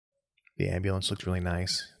The ambulance looks really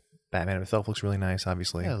nice. Batman himself looks really nice,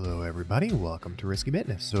 obviously. Hello everybody, welcome to Risky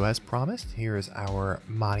Business. So as promised, here is our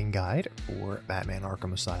modding guide for Batman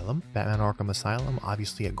Arkham Asylum. Batman Arkham Asylum,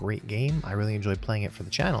 obviously a great game. I really enjoyed playing it for the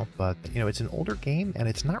channel, but it's an older game and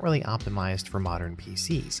it's not really optimized for modern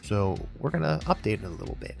PCs. So we're gonna update it a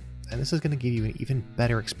little bit. And this is going to give you an even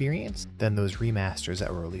better experience than those remasters that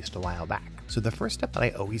were released a while back. So the first step that I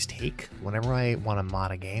always take whenever I want to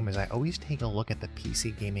mod a game is I always take a look at the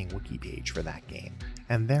PC Gaming wiki page for that game.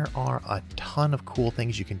 And there are a ton of cool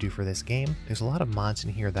things you can do for this game. There's a lot of mods in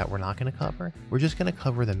here that we're not going to cover. We're just going to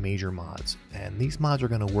cover the major mods. And these mods are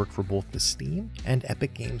going to work for both the Steam and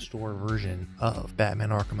Epic Games Store version of Batman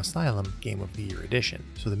Arkham Asylum Game of the Year Edition.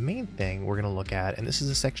 So the main thing we're going to look at, and this is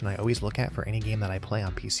a section I always look at for any game that I play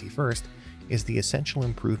on PC first, is the essential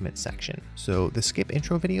improvement section. So the skip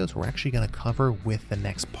intro videos we're actually going to cover with the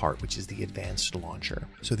next part, which is the advanced launcher.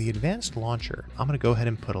 So the advanced launcher, I'm going to go ahead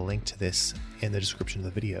and put a link to this in the description of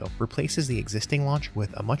the video, replaces the existing launcher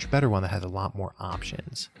with a much better one that has a lot more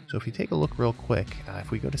options. So if you take a look real quick,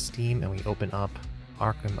 if we go to Steam and we open up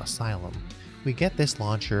Arkham Asylum, we get this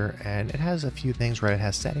launcher and it has a few things, right? It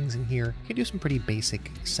has settings in here. You can do some pretty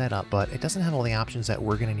basic setup, but it doesn't have all the options that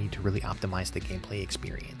we're going to need to really optimize the gameplay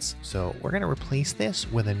experience. So we're going to replace this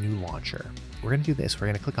with a new launcher. We're going to do this. We're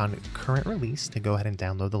going to click on current release to go ahead and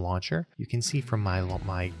download the launcher. You can see from my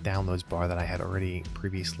downloads bar that I had already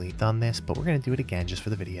previously done this, but we're going to do it again just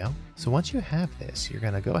for the video. So once you have this, you're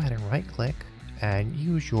going to go ahead and right click and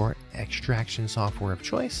use your extraction software of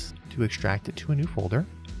choice to extract it to a new folder.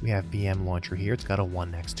 We have VM Launcher here. It's got a 1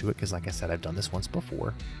 next to it because, like I said, I've done this once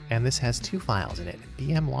before. And this has two files in it,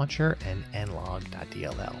 VM Launcher and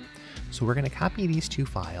nlog.dll. So we're going to copy these two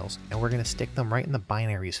files and we're going to stick them right in the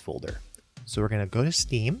binaries folder. So we're going to go to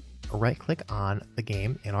Steam, right-click on the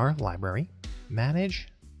game in our library, Manage,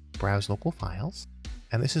 Browse Local Files.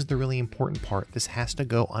 And this is the really important part. This has to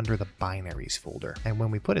go under the binaries folder. And when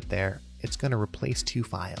we put it there, it's going to replace two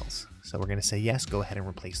files. So we're going to say, yes, go ahead and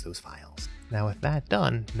replace those files. Now with that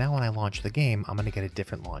done, now when I launch the game, I'm going to get a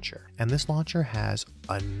different launcher. And this launcher has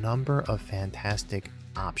a number of fantastic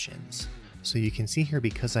options. So you can see here,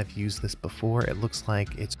 because I've used this before, it looks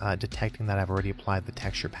like it's detecting that I've already applied the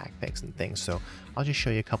texture pack fix and things. So I'll just show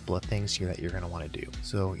you a couple of things here that you're going to want to do.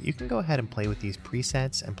 So you can go ahead and play with these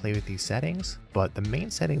presets and play with these settings, but the main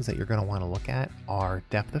settings that you're going to want to look at are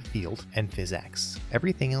depth of field and PhysX.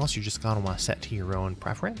 Everything else you're just going to want to set to your own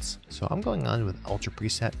preference. So I'm going on with ultra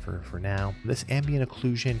preset for now. This ambient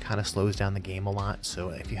occlusion kind of slows down the game a lot. So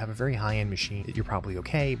if you have a very high-end machine, you're probably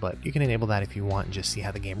okay, but you can enable that if you want and just see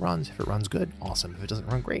how the game runs. If it runs good, awesome. If it doesn't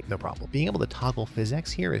run great, no problem. Being able to toggle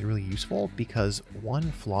PhysX here is really useful because one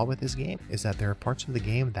flaw with this game is that there are parts of the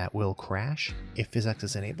game that will crash if PhysX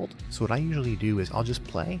is enabled. So what I usually do is I'll just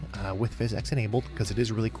play with PhysX enabled because it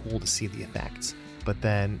is really cool to see the effects. But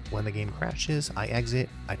then when the game crashes, I exit,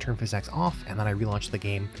 I turn PhysX off, and then I relaunch the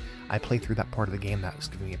game. I play through that part of the game that was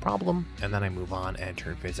giving me a problem, and then I move on and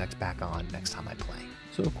turn PhysX back on next time I play.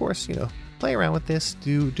 So of course, play around with this,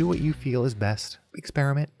 do what you feel is best.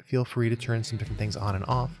 Experiment, feel free to turn some different things on and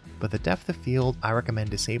off. But the depth of field, I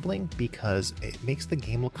recommend disabling because it makes the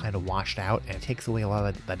game look kind of washed out and it takes away a lot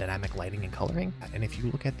of the dynamic lighting and coloring. And if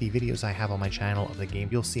you look at the videos I have on my channel of the game,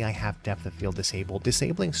 you'll see I have depth of field disabled.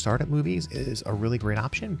 Disabling startup movies is a really great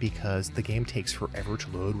option because the game takes forever to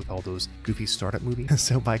load with all those goofy startup movies.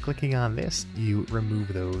 So by clicking on this, you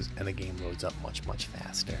remove those and the game loads up much, much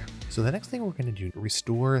faster. So the next thing we're going to do,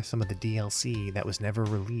 restore some of the DLC that was never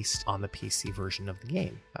released on the PC version of the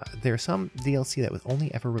game. There's some DLC that was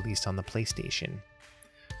only ever released on the PlayStation.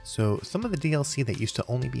 So some of the DLC that used to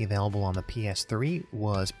only be available on the PS3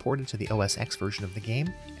 was ported to the OS X version of the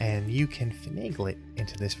game, and you can finagle it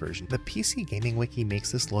into this version. The PC Gaming Wiki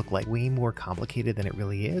makes this look like way more complicated than it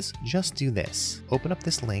really is. Just do this. Open up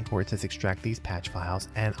this link where it says extract these patch files,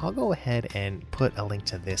 and I'll go ahead and put a link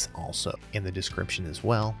to this also in the description as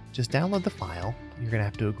well. Just download the file. You're going to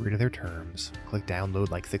have to agree to their terms. Click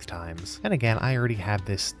download like 6 times. And again, I already have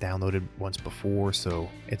this downloaded once before, so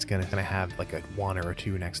it's going to have like a 1 or a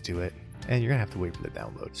 2 next to it. And you're going to have to wait for the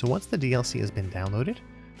download. So once the DLC has been downloaded,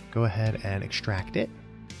 go ahead and extract it.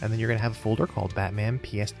 And then you're going to have a folder called Batman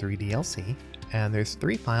PS3 DLC. And there's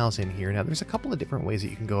 3 files in here. Now there's a couple of different ways that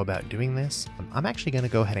you can go about doing this. I'm actually going to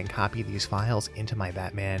go ahead and copy these files into my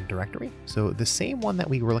Batman directory. So the same one that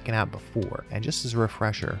we were looking at before. And just as a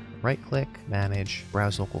refresher, right click, manage,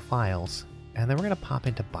 browse local files, and then we're going to pop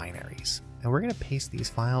into binaries. and we're going to paste these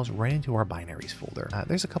files right into our binaries folder.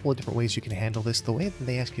 There's a couple of different ways you can handle this. The way that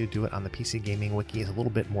they ask you to do it on the PC Gaming Wiki is a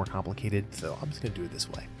little bit more complicated, so I'm just going to do it this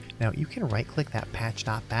way. Now, you can right-click that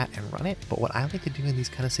patch.bat and run it, but what I like to do in these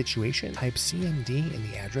kind of situations, type cmd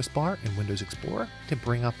in the address bar in Windows Explorer to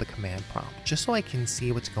bring up the command prompt, just so I can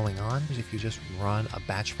see what's going on. If you just run a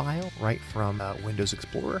batch file right from Windows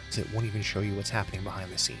Explorer, it won't even show you what's happening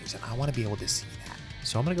behind the scenes, and I want to be able to see that.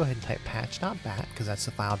 So I'm going to go ahead and type patch.bat because that's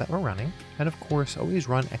the file that we're running. And of course, always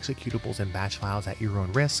run executables and batch files at your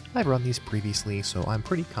own risk. I've run these previously, so I'm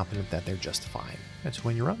pretty confident that they're just fine. And so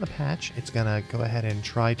when you run the patch, it's going to go ahead and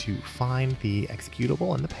try to find the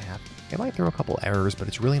executable and the path. It might throw a couple errors, but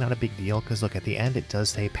it's really not a big deal because look, at the end it does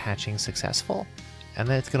say patching successful. And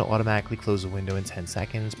then it's going to automatically close the window in 10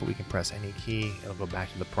 seconds, but we can press any key, it'll go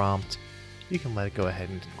back to the prompt. You can let it go ahead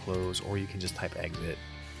and close, or you can just type exit.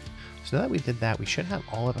 So now that we did that, we should have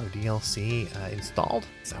all of our DLC installed.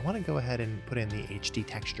 So I want to go ahead and put in the HD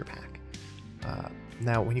texture pack.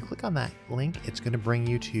 Now, when you click on that link, it's going to bring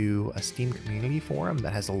you to a Steam community forum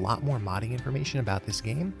that has a lot more modding information about this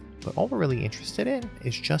game. But all we're really interested in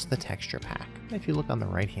is just the texture pack. And if you look on the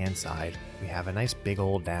right-hand side, we have a nice big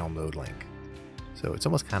old download link. So it's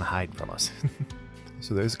almost kind of hiding from us.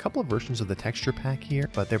 So there's a couple of versions of the texture pack here,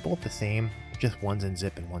 but they're both the same. Just one's in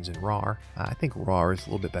zip and one's in RAR. I think RAR is a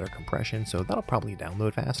little bit better compression, so that'll probably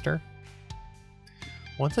download faster.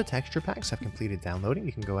 Once the texture packs have completed downloading,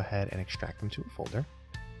 you can go ahead and extract them to a folder.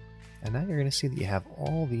 And now you're going to see that you have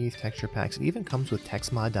all these texture packs. It even comes with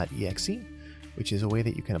texmod.exe, which is a way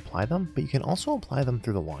that you can apply them, but you can also apply them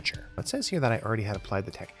through the launcher. It says here that I already had applied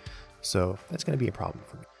the tech, so that's going to be a problem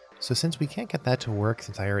for me. So since we can't get that to work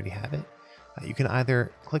since I already have it, you can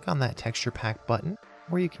either click on that texture pack button,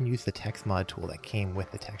 or you can use the texmod tool that came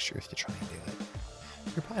with the textures to try and do it.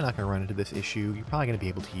 You're probably not going to run into this issue. You're probably going to be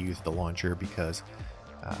able to use the launcher because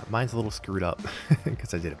mine's a little screwed up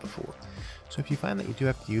because I did it before. So if you find that you do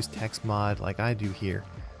have to use texmod like I do here,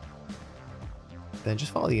 then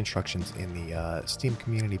just follow the instructions in the Steam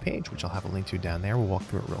community page, which I'll have a link to down there. We'll walk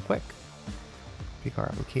through it real quick. Pick our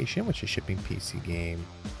application, which is shipping PC game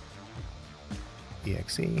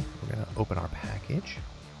exe. We're going to open our package.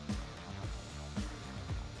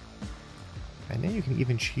 And then you can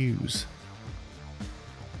even choose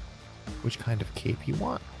which kind of cape you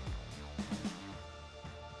want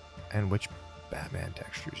and which Batman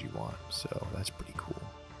textures you want. So that's pretty cool.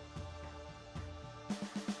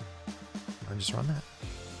 And just run that.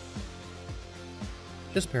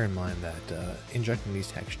 Just bear in mind that injecting these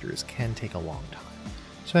textures can take a long time.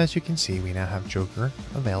 So as you can see, we now have Joker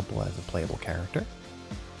available as a playable character.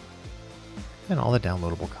 And all the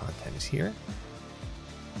downloadable content is here.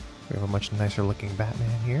 We have a much nicer looking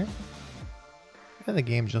Batman here. And the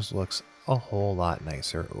game just looks a whole lot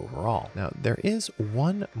nicer overall. Now, there is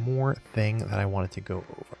one more thing that I wanted to go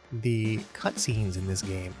over. The cutscenes in this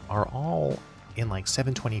game are all in like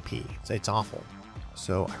 720p. It's awful.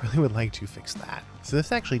 So I really would like to fix that. So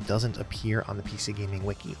this actually doesn't appear on the PC Gaming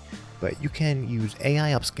Wiki, but you can use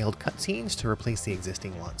AI upscaled cutscenes to replace the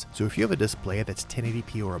existing ones. So if you have a display that's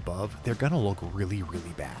 1080p or above, they're gonna look really,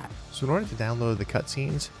 really bad. So in order to download the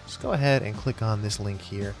cutscenes, just go ahead and click on this link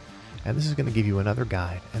here, and this is gonna give you another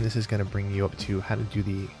guide, and this is gonna bring you up to how to do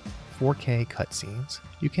the 4K cutscenes.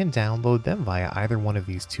 You can download them via either one of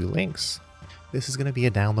these two links. This is gonna be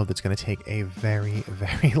a download that's gonna take a very,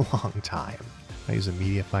 very long time. I use a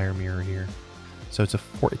MediaFire mirror here. So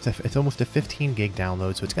it's almost a 15 gig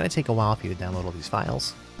download, so it's going to take a while for you to download all these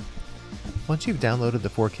files. Once you've downloaded the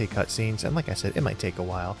 4K cutscenes, and like I said, it might take a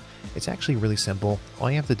while, it's actually really simple. All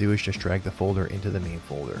you have to do is just drag the folder into the main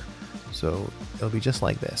folder. So it'll be just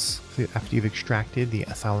like this. So after you've extracted the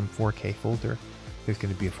Asylum 4K folder, there's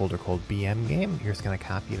going to be a folder called BM Game. You're just going to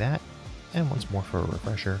copy that. And once more for a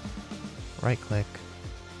refresher, right click,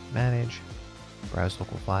 manage, browse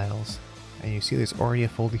local files. And you see there's already a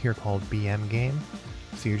folder here called BM Game.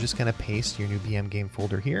 So you're just going to paste your new BM Game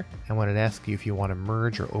folder here. And when it asks you if you want to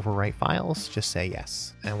merge or overwrite files, just say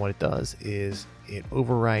yes. And what it does is it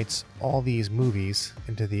overwrites all these movies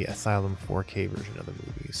into the Asylum 4K version of the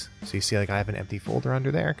movies. So you see like I have an empty folder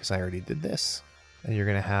under there because I already did this. And you're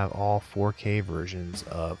going to have all 4K versions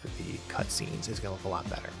of the cutscenes. It's going to look a lot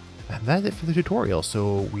better. And that's it for the tutorial.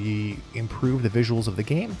 So we improved the visuals of the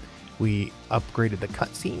game. We upgraded the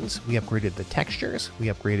cutscenes, we upgraded the textures, we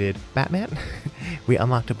upgraded Batman, we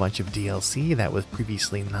unlocked a bunch of DLC that was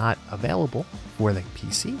previously not available for the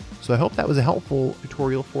PC. So I hope that was a helpful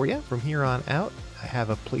tutorial for you. From here on out, I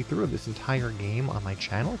have a playthrough of this entire game on my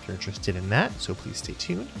channel if you're interested in that, so please stay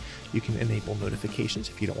tuned. You can enable notifications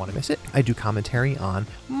if you don't want to miss it. I do commentary on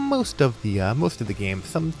most of the game.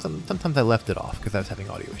 Sometimes I left it off because I was having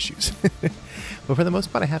audio issues. But for the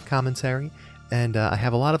most part, I have commentary, and I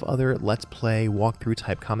have a lot of other Let's Play walkthrough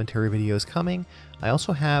type commentary videos coming. I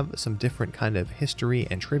also have some different kind of history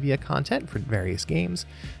and trivia content for various games,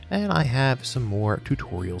 and I have some more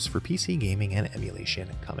tutorials for PC gaming and emulation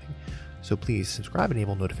coming. So please subscribe and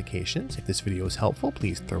enable notifications. If this video is helpful,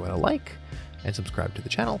 please throw it a like and subscribe to the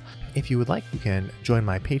channel. If you would like, you can join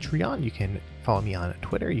my Patreon. You can follow me on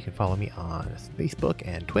Twitter. You can follow me on Facebook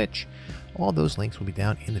and Twitch. All those links will be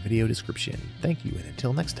down in the video description. Thank you, and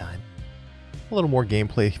until next time. A little more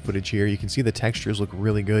gameplay footage here. You can see the textures look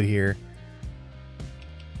really good here.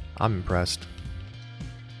 I'm impressed.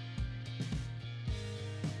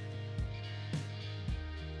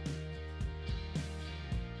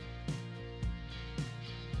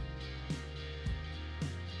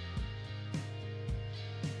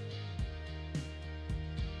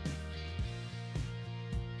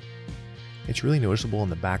 It's really noticeable in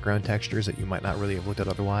the background textures that you might not really have looked at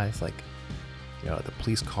otherwise, like, you know, the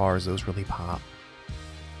police cars, those really pop.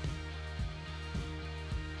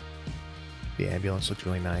 The ambulance looks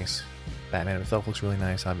really nice. Batman himself looks really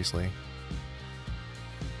nice, obviously.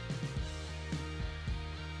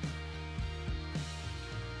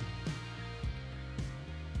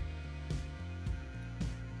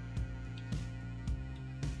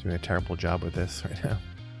 Doing a terrible job with this right now.